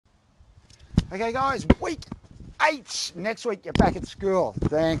Okay guys, week 8. Next week you're back at school.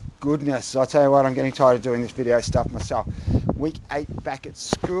 Thank goodness. I'll tell you what, I'm getting tired of doing this video stuff myself. Week 8 back at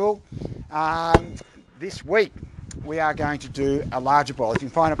school. This week we are going to do a larger ball. If you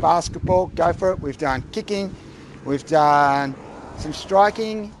can find a basketball, go for it. We've done kicking, we've done some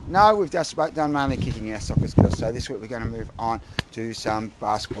striking. No, we've just done mainly kicking in our soccer skills. So this week we're going to move on to some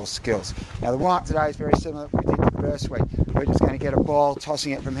basketball skills. Now the warm-up today is very similar to what we did the first week. We're just going to get a ball,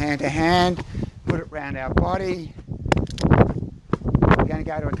 tossing it from hand to hand, put it around our body. We're going to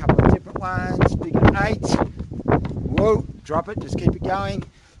go to a couple of different ones. Figure 8. Whoa, drop it, just keep it going.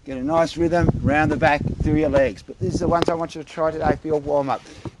 Get a nice rhythm round the back through your legs. But these are the ones I want you to try today for your warm-up.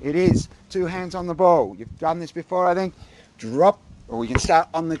 It is 2 hands on the ball. You've done this before, I think. Drop, or we can start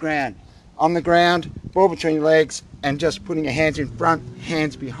on the ground. On the ground, ball between your legs, and just putting your hands in front,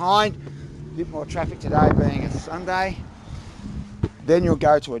 hands behind. A bit more traffic today being a Sunday. Then you'll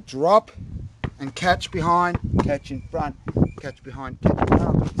go to a drop and catch behind, catch in front, catch behind, catch in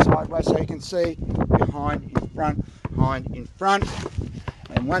front, sideways so you can see, behind, in front.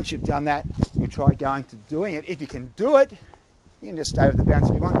 And once you've done that, you try going to doing it. If you can do it, you can just stay with the bounce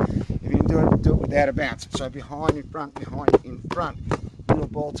if you want. If you can do it without a bounce. So behind, in front, in front. Little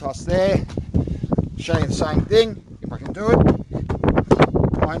ball toss there. Show you the same thing, if I can do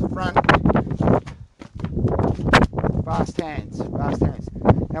it. Behind, front. Fast hands, fast hands.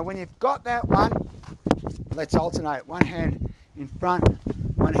 Now when you've got that one, let's alternate. One hand in front,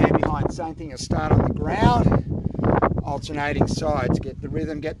 one hand behind. Same thing, you'll start on the ground, alternating sides. Get the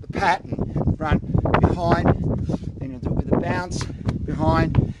rhythm, get the pattern. Front, behind, then you'll do it with a bounce.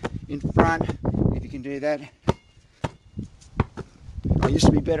 Behind, in front, if you can do that. I used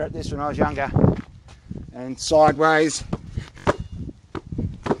to be better at this when I was younger. And sideways.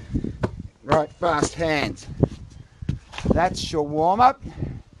 Right, fast hands. That's your warm-up.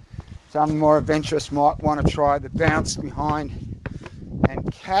 Some more adventurous might want to try the bounce behind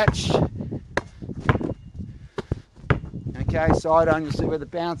and catch. Okay, side on, you see where the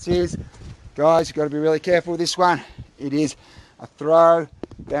bounce is. Guys, you've got to be really careful with this one. It is a throw,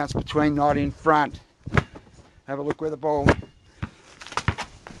 bounce between, not in front. Have a look where the ball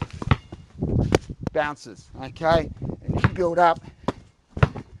bounces, okay? And you build up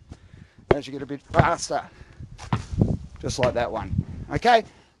as you get a bit faster. Just like that one. Okay,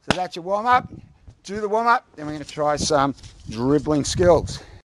 so that's your warm-up. Do the warm-up, then we're going to try some dribbling skills.